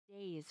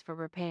days for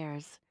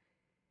repairs.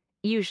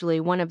 Usually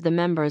one of the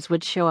members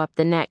would show up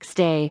the next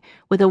day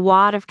with a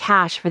wad of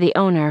cash for the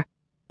owner,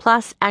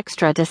 plus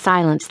extra to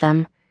silence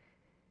them.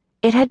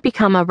 It had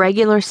become a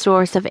regular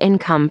source of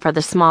income for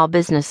the small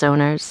business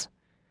owners.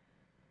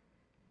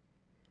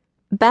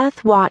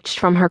 Beth watched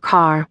from her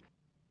car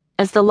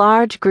as the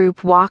large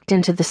group walked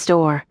into the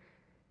store.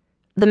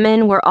 The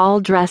men were all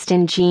dressed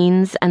in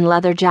jeans and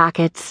leather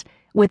jackets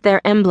with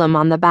their emblem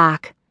on the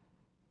back.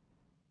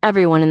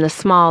 Everyone in the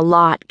small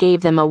lot gave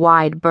them a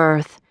wide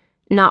berth,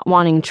 not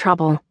wanting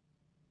trouble.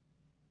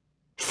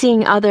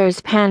 Seeing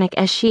others panic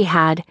as she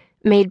had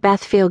made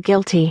Beth feel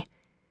guilty.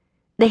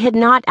 They had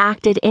not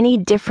acted any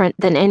different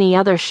than any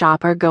other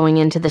shopper going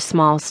into the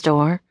small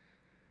store.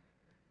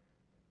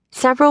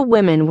 Several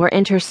women were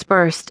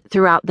interspersed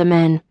throughout the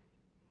men.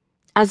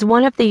 As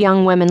one of the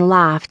young women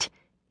laughed,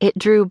 it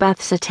drew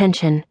Beth's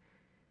attention.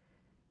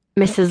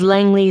 Mrs.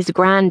 Langley's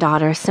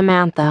granddaughter,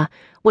 Samantha,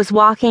 was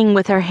walking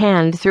with her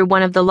hand through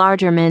one of the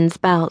larger men's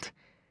belt.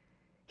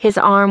 His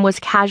arm was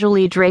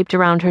casually draped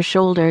around her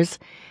shoulders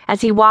as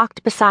he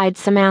walked beside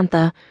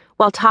Samantha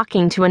while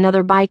talking to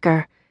another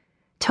biker,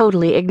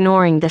 totally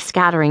ignoring the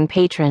scattering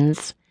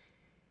patrons.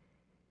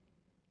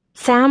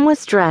 Sam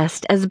was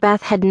dressed as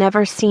Beth had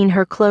never seen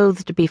her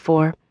clothed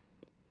before,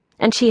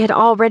 and she had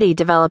already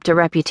developed a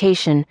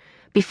reputation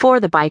before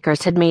the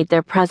bikers had made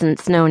their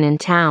presence known in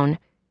town.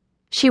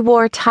 She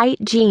wore tight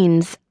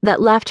jeans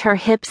that left her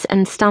hips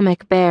and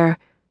stomach bare,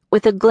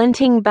 with a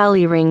glinting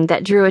belly ring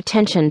that drew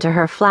attention to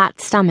her flat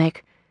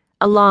stomach,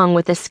 along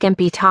with a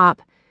skimpy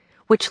top,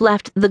 which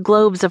left the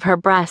globes of her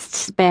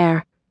breasts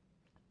bare.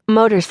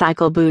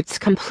 Motorcycle boots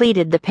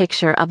completed the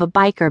picture of a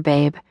biker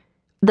babe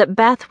that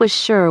Beth was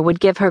sure would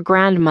give her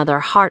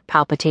grandmother heart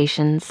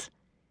palpitations.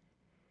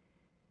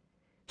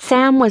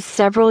 Sam was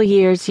several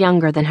years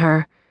younger than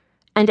her,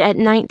 and at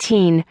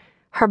 19,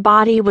 her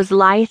body was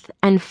lithe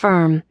and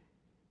firm.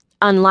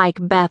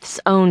 Unlike Beth's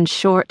own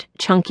short,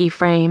 chunky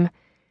frame,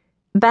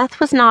 Beth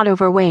was not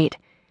overweight,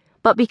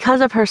 but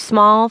because of her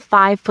small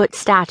 5-foot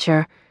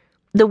stature,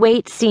 the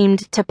weight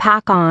seemed to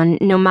pack on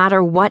no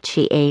matter what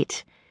she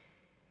ate.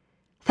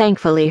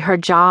 Thankfully, her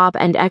job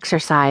and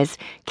exercise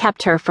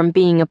kept her from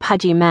being a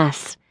pudgy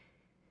mess.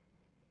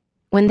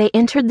 When they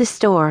entered the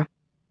store,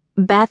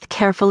 Beth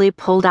carefully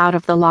pulled out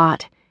of the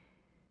lot.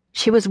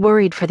 She was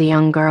worried for the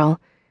young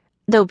girl,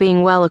 though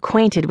being well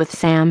acquainted with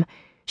Sam,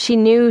 she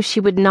knew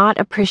she would not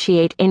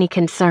appreciate any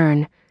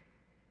concern.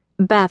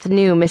 Beth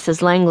knew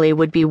Mrs. Langley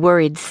would be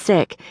worried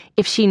sick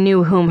if she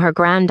knew whom her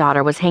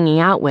granddaughter was hanging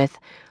out with,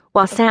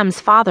 while Sam's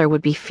father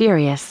would be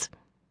furious.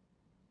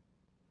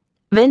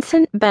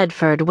 Vincent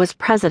Bedford was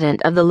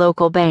president of the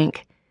local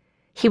bank.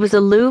 He was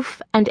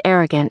aloof and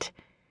arrogant,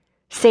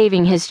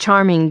 saving his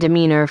charming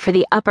demeanor for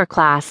the upper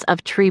class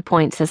of Tree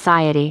Point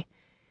society.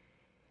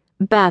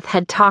 Beth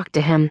had talked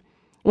to him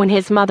when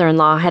his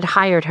mother-in-law had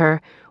hired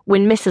her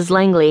when Mrs.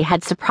 Langley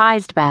had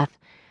surprised Beth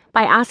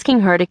by asking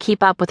her to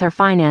keep up with her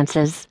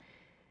finances.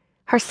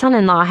 Her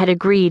son-in-law had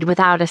agreed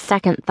without a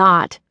second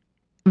thought.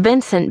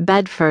 Vincent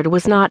Bedford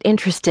was not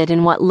interested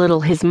in what little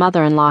his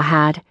mother-in-law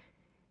had.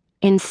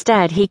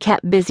 Instead, he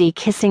kept busy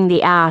kissing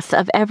the ass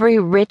of every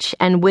rich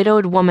and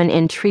widowed woman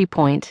in Tree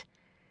Point.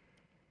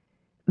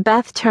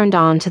 Beth turned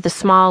on to the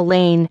small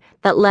lane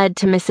that led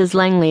to Mrs.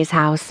 Langley's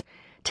house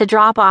to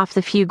drop off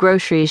the few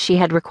groceries she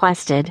had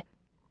requested.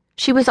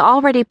 She was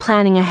already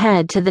planning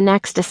ahead to the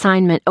next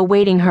assignment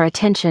awaiting her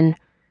attention.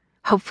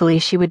 Hopefully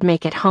she would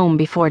make it home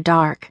before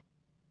dark.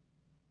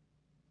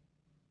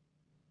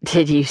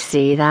 "Did you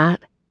see that?"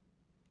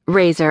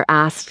 Razer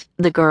asked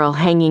the girl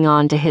hanging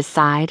on to his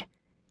side.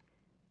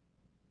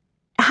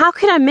 "How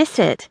could I miss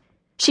it?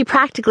 She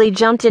practically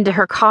jumped into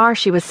her car,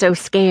 she was so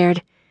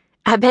scared.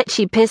 I bet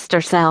she pissed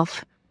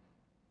herself."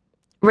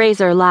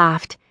 Razer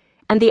laughed,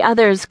 and the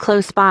others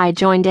close by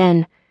joined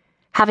in,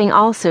 having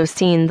also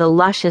seen the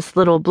luscious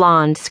little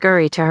blonde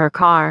scurry to her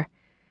car.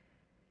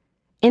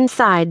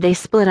 Inside, they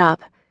split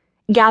up,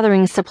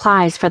 gathering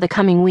supplies for the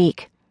coming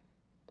week.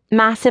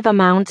 Massive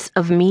amounts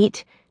of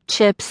meat,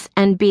 chips,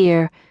 and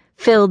beer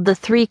filled the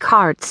 3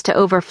 carts to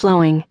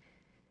overflowing.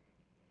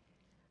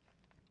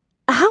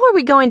 "How are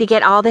we going to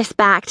get all this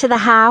back to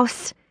the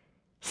house?"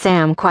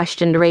 Sam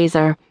questioned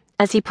Razer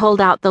as he pulled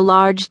out the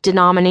large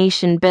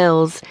denomination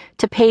bills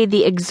to pay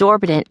the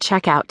exorbitant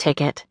checkout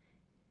ticket.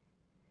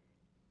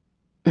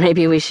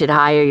 "Maybe we should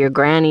hire your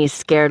granny's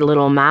scared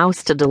little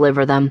mouse to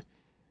deliver them,"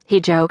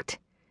 he joked.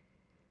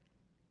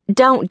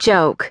 "Don't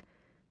joke.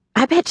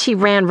 I bet she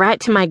ran right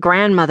to my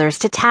grandmother's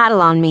to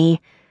tattle on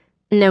me.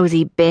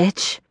 Nosy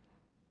bitch."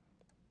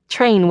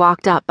 Train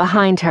walked up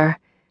behind her,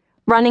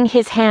 running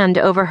his hand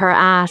over her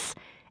ass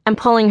and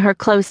pulling her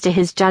close to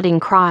his jutting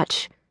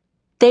crotch.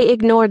 They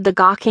ignored the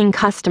gawking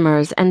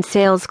customers and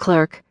sales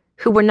clerk,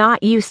 who were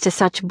not used to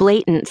such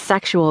blatant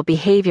sexual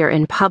behavior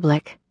in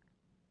public.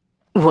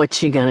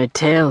 "What you gonna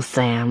tell,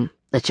 Sam?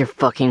 That you're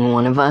fucking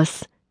one of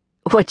us?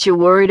 What you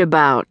worried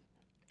about?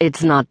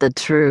 It's not the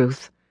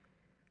truth."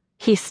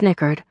 He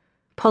snickered,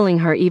 pulling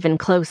her even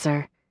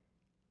closer.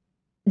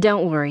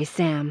 "Don't worry,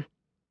 Sam.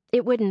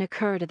 It wouldn't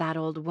occur to that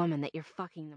old woman that you're fucking them."